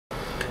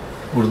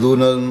उर्दू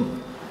नज़्म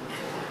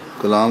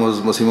कलाम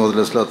हज़रत मसीह मौऊद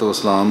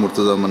अलैहिस्सलाम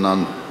मुर्तज़ा मन्नान।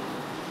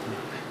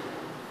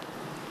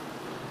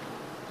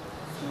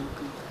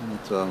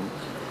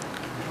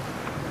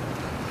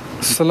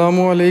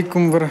 अस्सलामु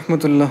अलैकुम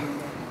वरहमतुल्लाह।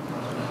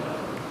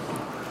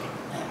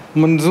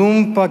 मंजूम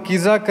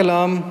पाकीज़ा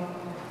कलाम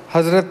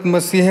हज़रत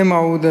मसीह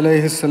मऊद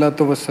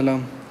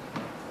अलैहिस्सलाम।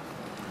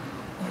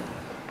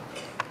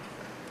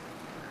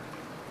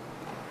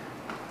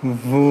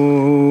 वो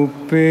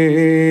पेशवा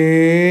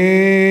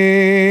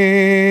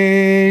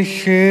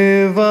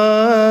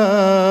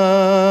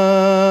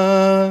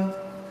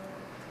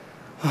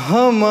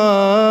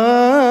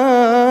हमारा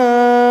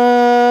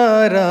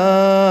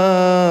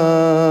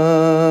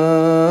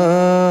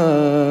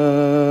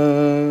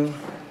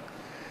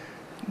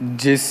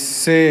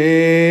जिससे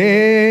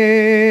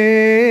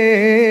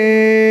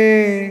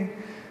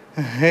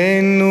है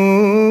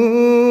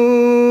नूर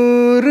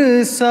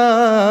सारा,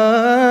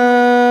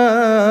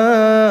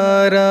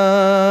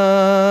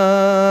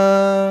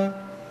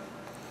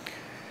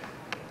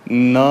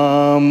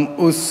 नाम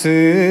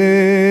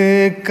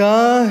उसका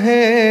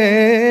है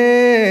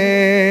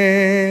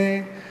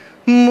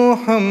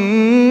मोहम्मद।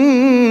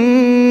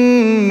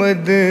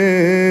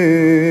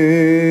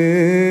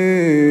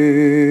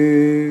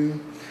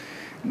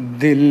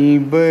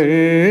 दिलबर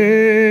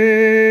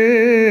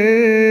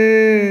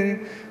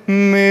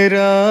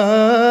मेरा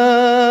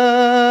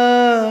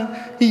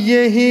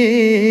यही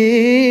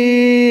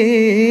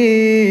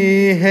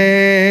है।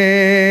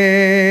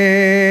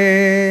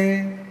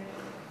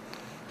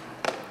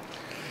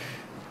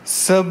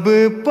 सब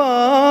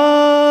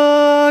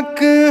पाक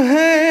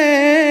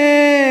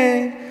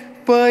हैं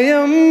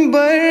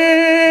पैगंबर,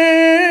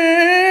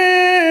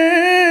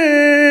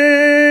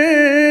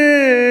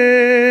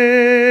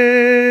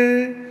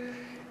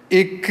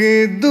 एक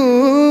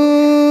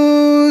दूसरे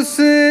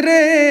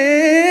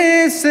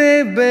से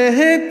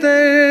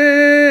बेहतर।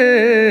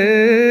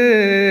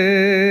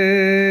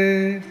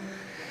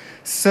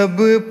 सब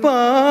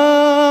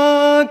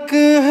पाक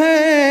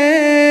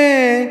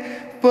हैं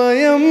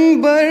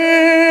पैगंबर,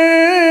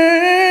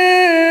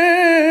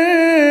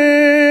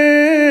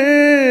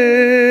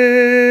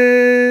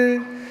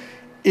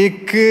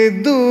 एक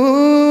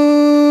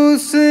दूसरे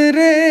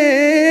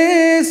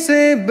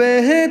से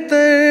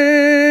बेहतर।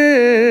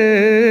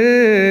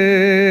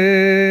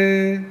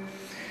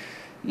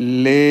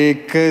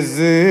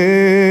 लेकज़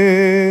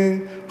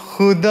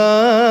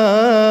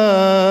खुदाए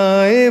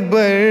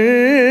बरतर,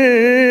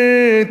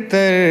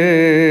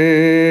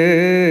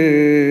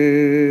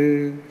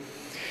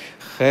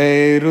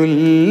 खैरुल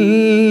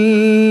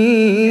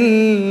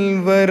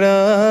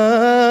वरा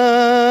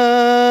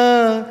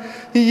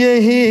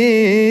यही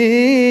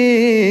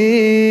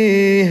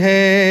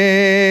है।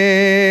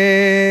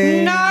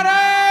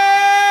 नारे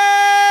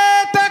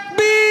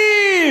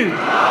तकबीर,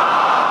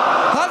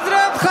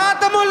 हजरत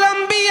खातमुल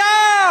अंबिया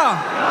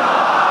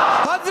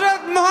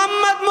हजरत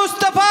मोहम्मद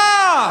मुस्तफ़ा।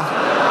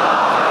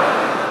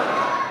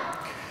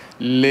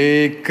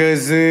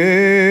 लेकज़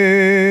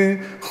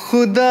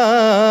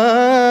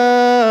खुदाए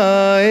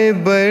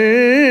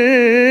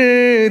बरतर,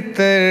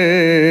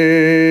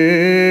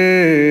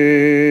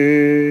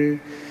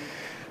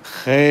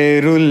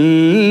 खैरुल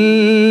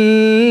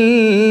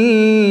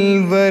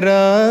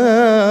वरा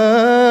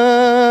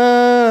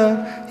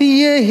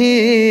यही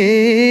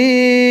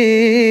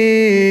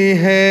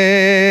है।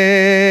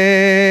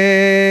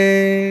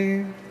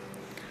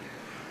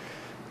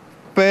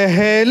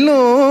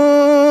 पहलों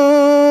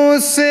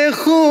से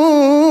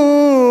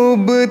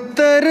खूब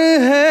तर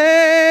है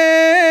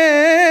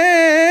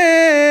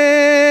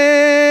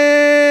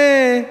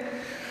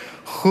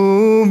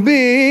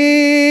खूबी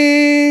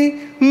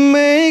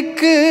में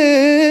एक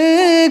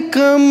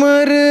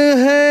कमर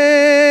है।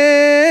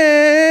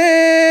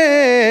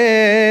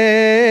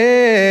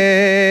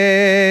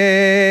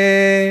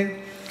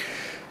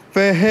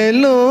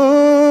 पहलों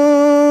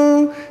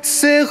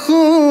से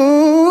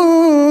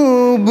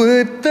खूब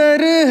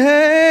तर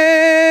है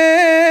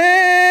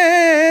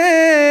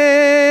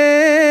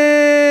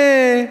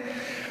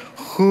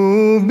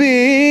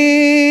खूबी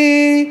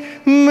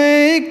में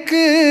एक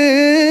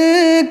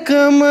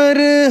कमर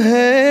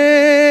है।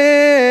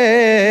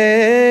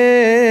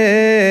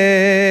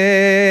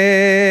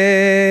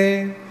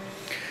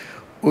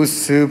 उस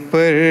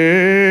पर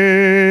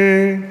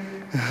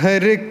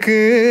हर एक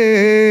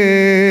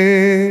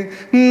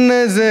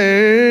नजर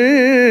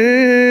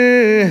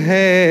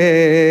है।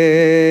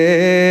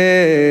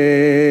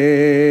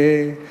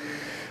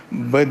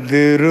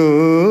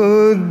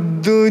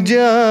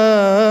 बदरुद्दुजा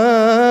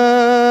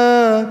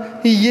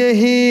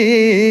यही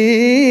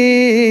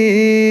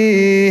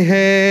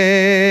है।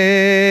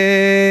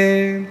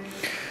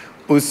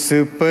 उस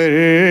पर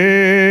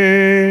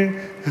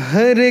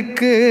हर एक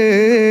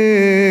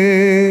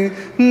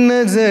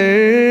नजर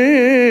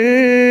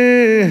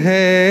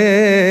है।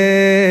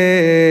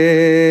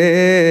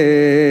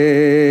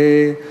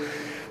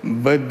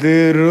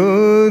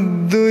 बदरुद्दुजा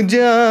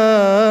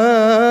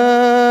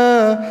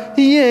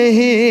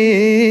यही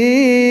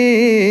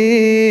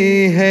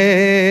है।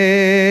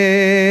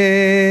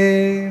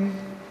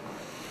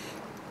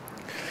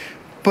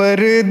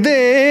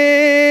 पर्दे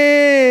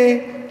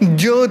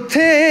जो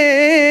थे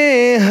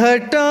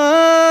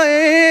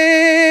हटाए,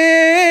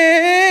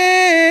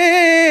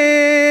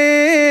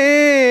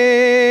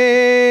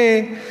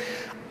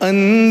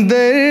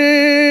 अंदर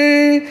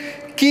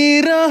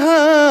की राह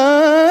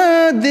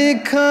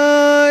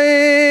दिखाए।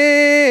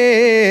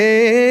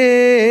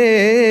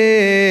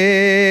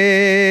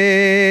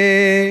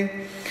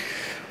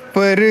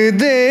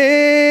 पर्दे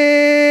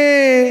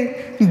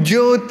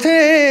जो थे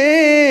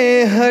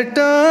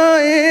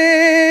हटाए,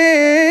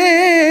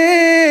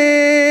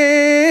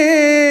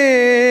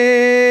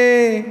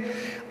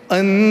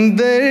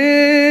 अंदर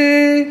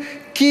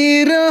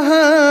की राह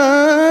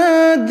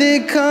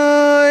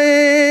दिखाए।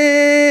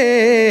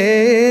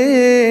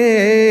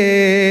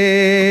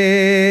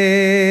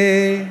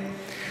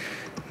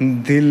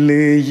 दिल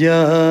यार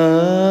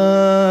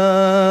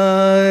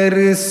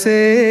से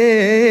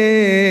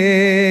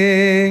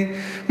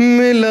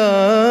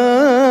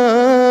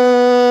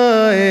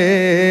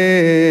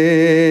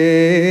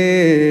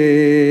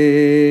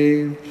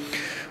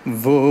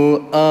वो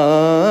आशना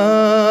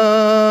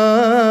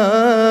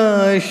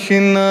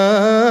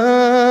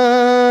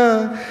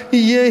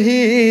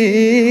यही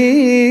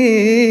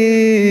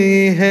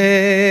है।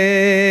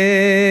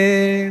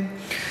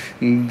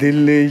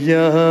 दिल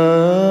यार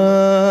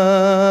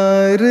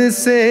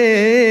से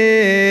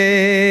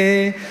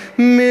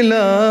मिलाए,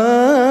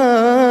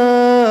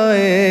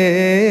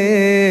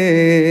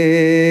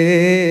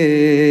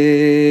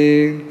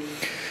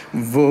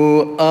 वो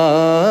आशना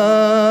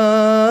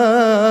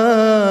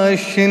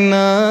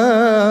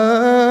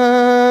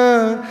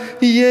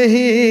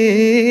यही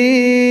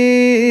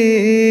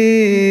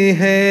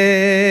है।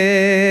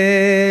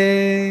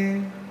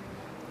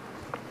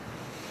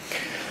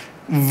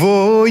 वो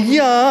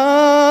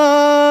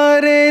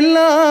यार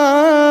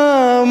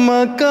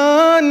लामकानी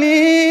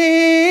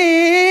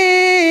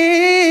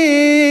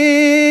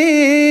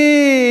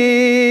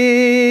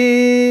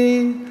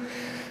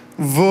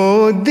वो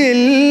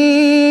दिल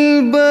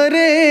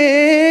बरे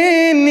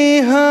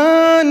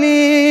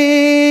निहानी,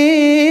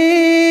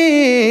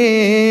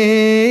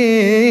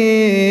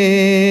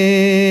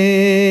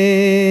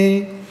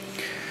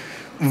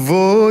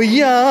 वो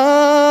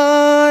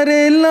यार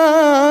लामकानी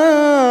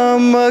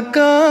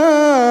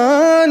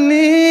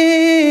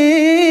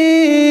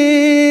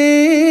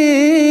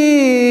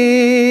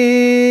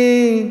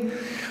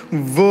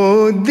वो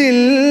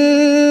दिल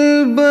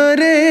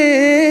बरे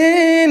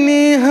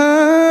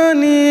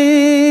निहानी।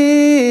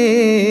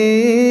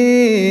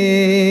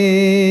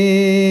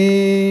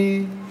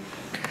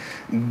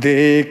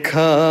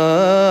 देखा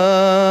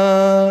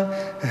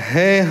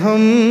है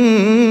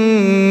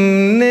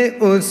हमने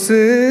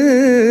उससे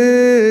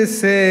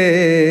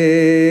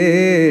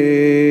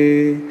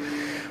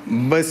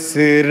बस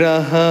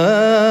रहा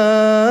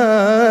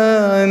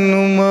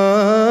नुमा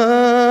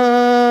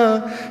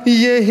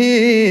यही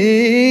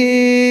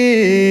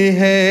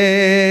है।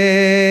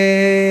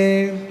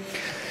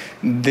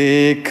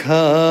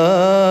 देखा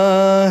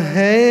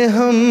है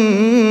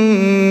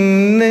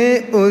हमने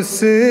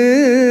उससे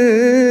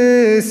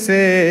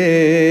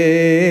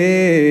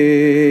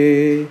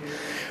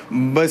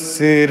बस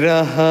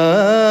रहा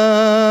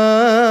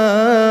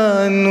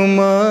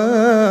नुमा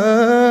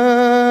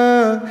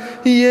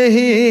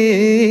यही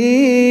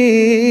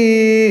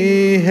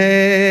है।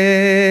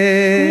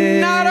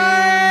 नारे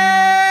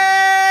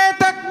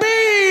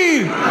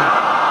तकबीर,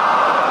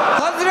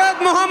 हजरत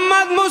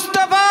मोहम्मद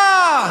मुस्तफा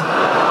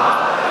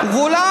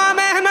गुलाम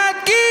अहमद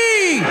की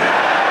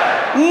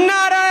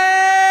नारे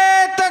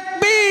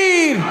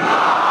तकबीर।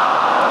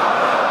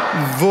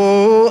 वो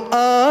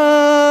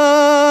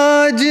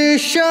आज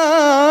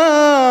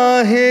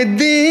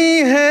शाहिदी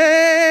है,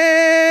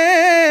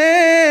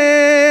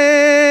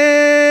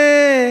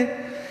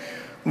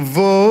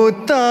 वो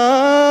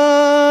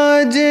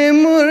ताज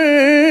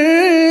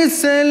मुरसली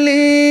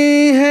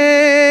है।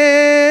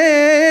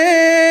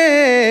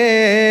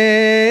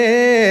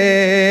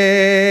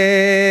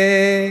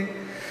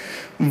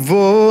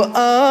 वो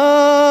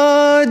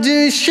आज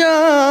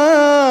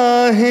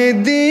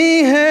शाहिदी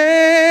है,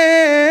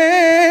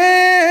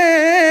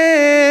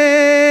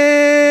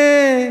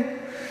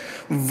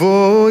 वो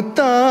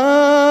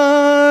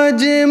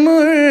ताज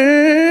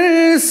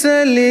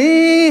मुरसली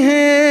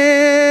है।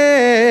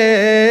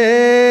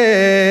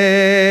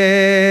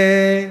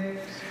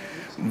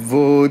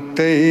 वो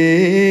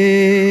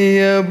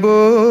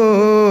तैयबो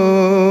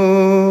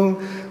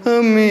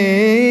अमी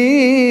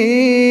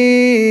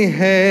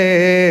है,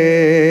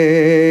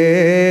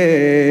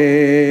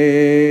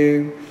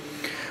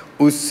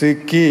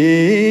 उसकी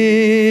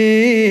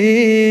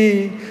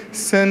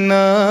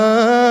सना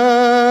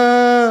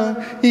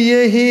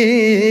यही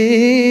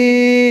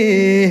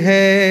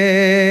है।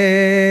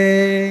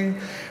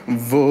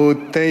 वो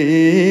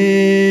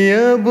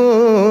तैयबो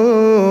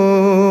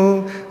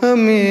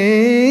अमी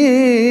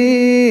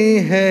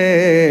है,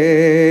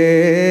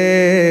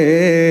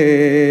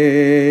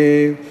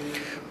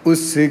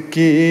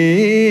 उसकी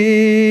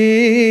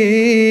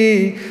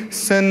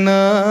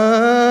सना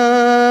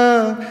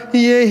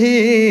यही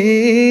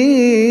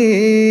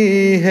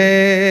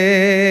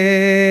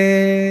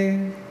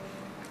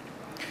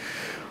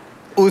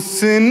उस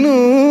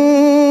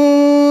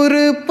नूर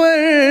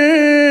पर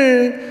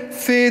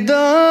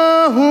फिदा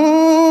हूँ,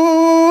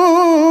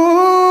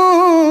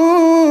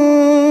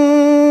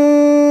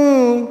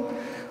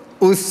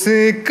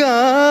 उसका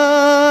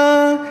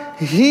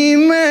ही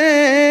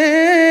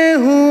मैं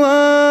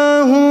हुआ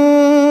हूँ।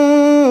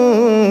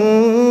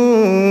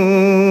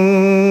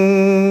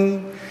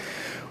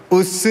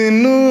 उस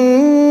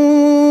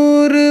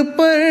नूर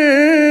पर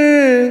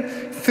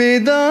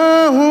फिदा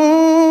हूँ,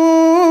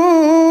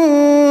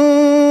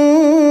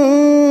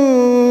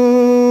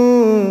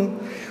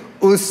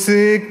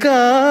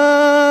 उसका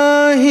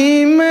ही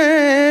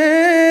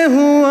मैं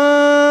हुआ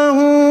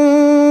हूँ।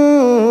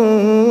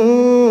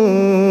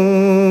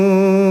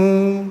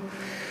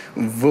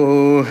 वो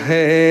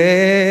है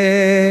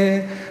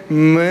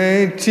मैं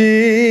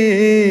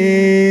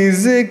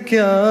चीज़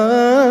क्या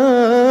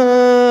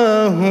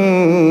हूँ,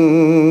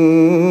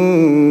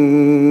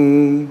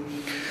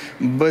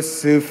 बस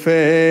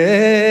फैसला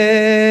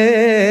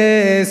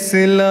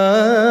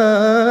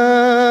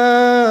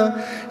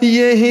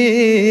यही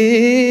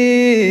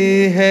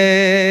है।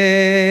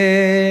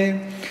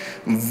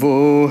 वो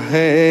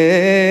है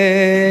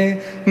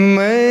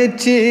मैं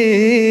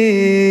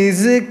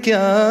चीज़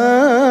क्या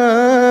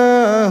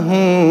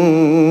हूँ,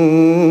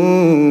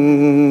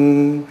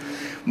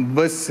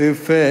 बस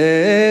फैसला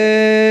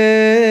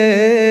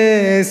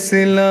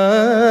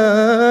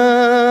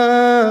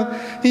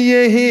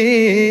यही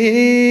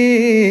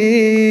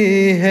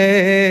है।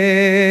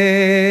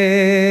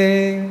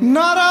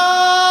 नारा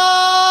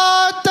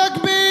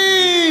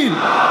तकबीर,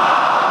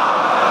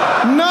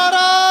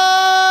 नारा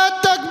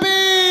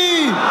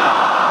तकबीर।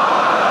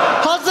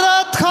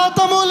 हजरत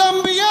खातमुल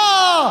अंबिया,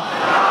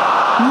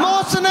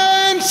 मौसने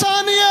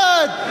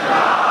इंसानियत,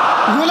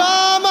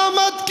 गुलाम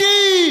अहमद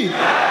की,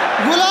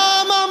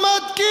 गुलाम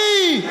अहमद की।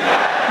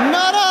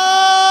 नारा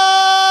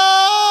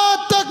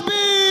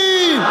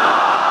तकबीर।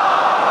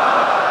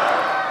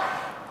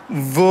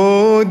 वो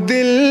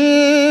दिल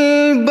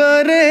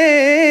बरे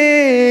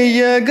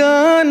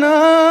यगाना,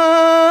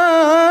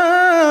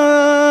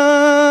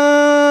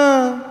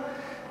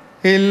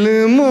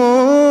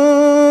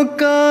 इल्मों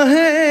का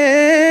है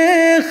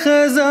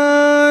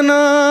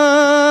खजाना।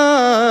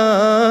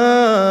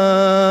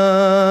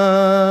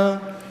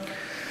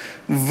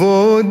 वो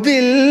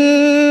दिल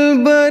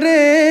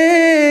बरे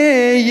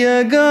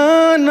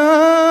यगाना,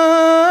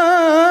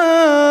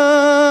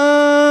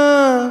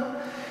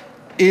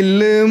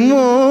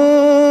 इल्मों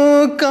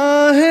का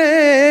है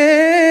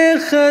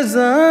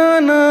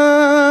खजाना।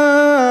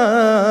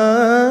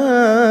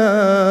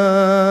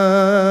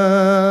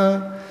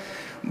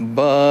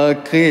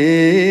 बाकी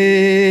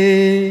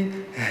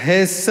है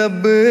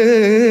सब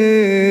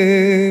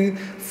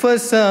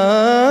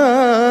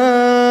फसाना,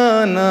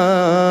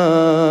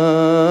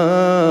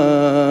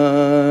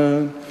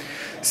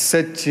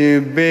 सच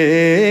बेखता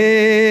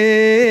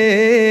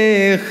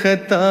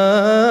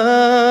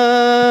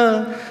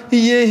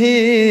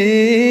यही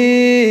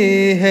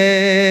है।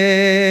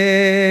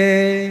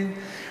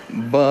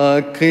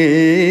 बाकी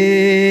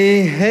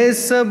है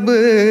सब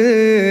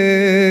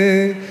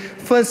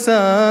फसाना,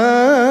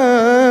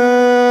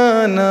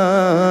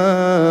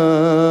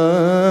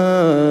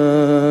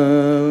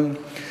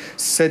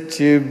 सच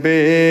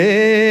बेखता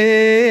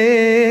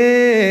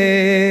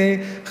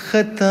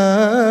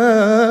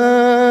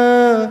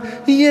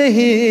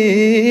यही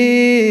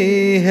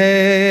है।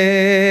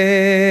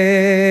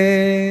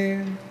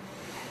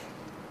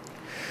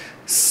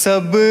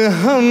 सब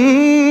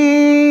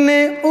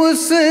हमने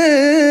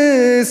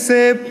उससे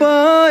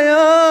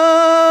पाया,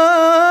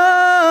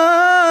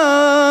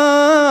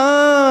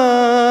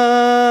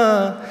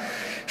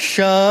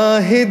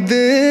 शाहिद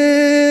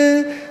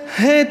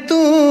है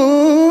तू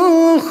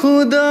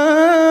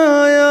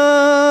खुदाया।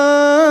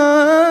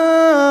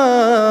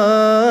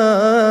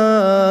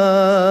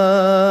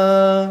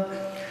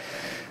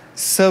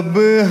 सब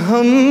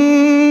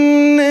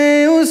हमने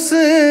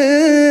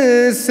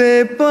उससे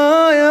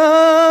पाया,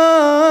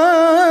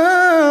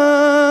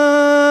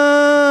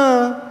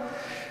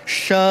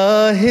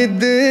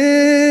 शाहिद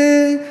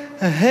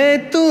है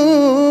तू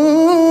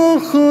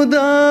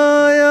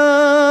खुदाया।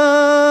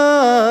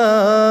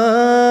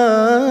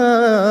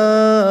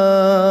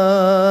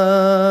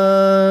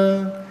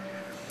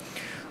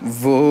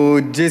 वो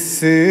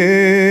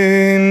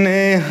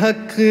जिसने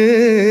हक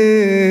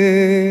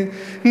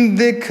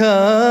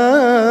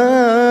दिखाया,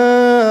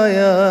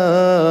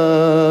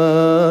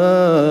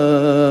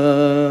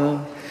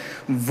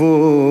 वो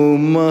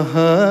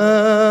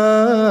महाल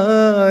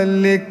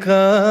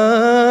का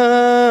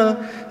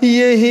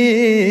यही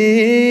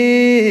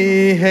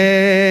है।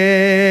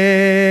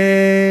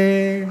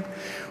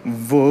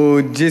 वो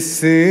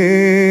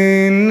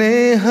जिसने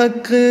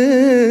हक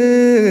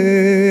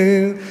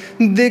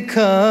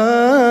दिखाया,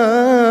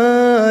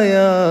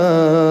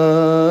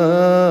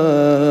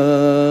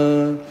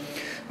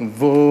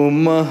 वो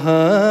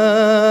महाल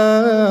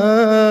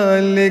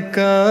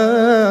का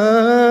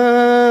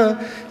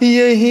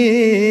यही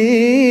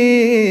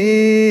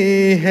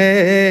है।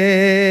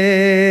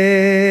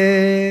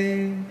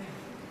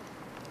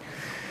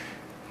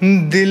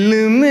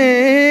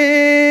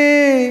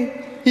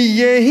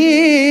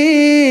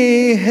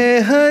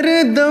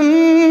 दम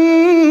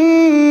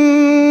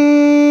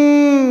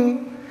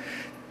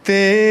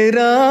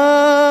तेरा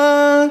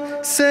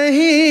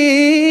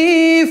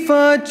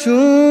सहीफा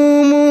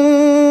चूमूं,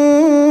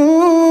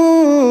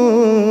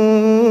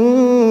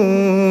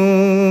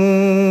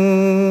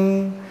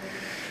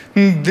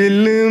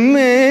 दिल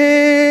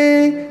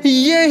में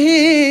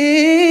यही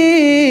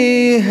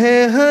है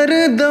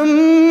हरदम,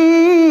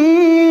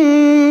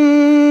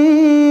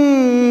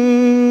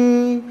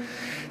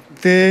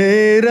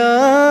 तेरा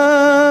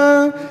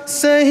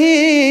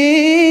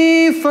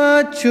सहीफा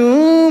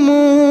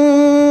चूमूं,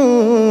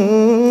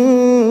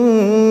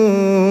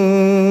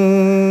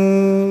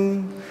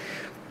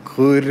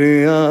 कुरान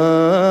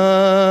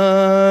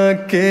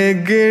के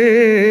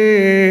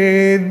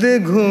गिर्द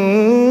घूमूं,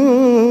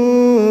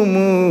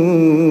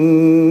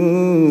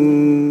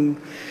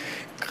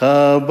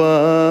 काबा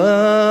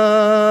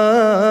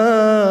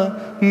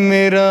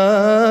मेरा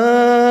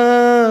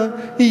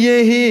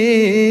यही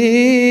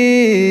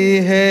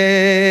है,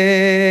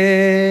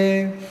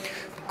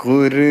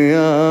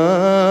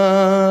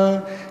 कुरान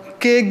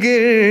के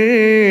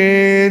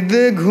गिर्द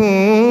घूमूं,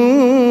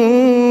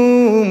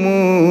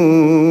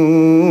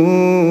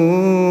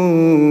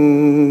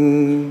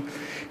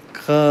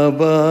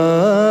 काबा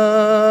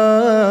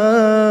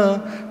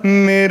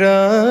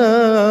मेरा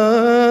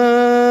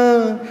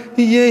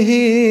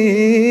यही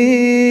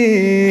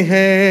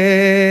है।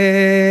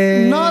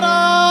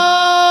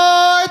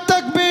 नाराए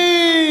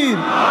तकबीर,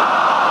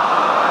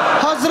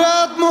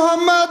 हजरत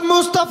मोहम्मद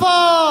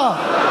मुस्तफ़ा,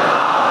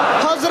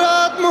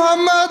 हजरत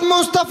मोहम्मद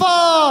मुस्तफ़ा,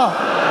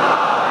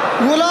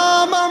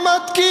 गुलाम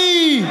अहमद की,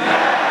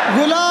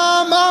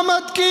 गुलाम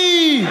अहमद की,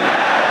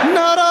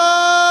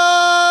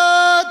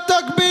 नाराए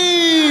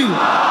तकबीर।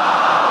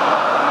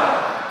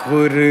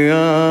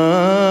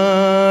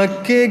 कुरान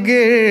के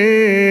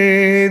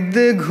गिर्द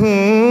घूमूं,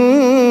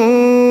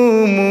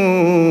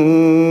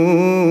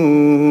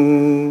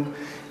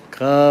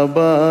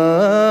 काबा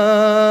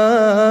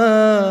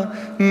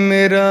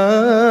मेरा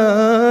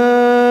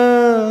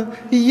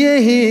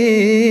यही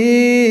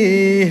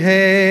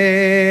है,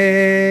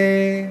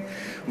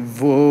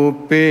 वो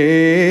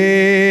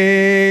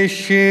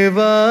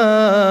पेशवा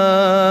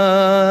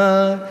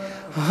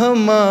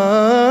हमारा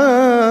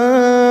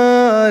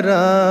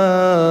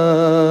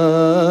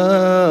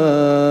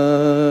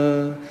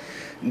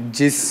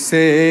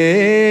जिससे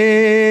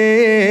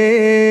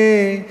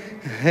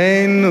है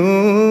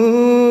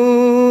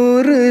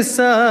नूर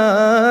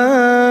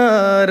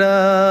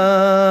सारा,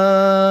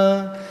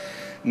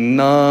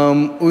 नाम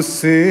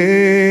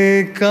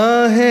उसका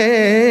है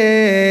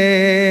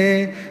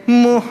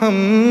मोहम्मद,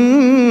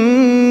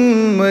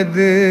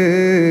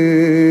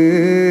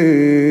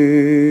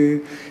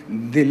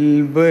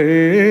 दिलबर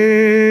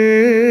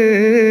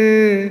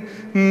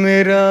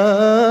मेरा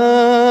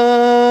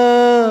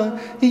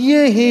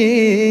यही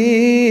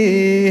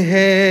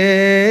है,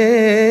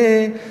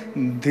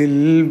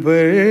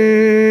 दिलबर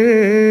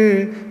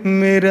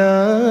मेरा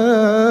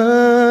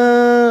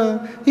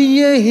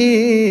यही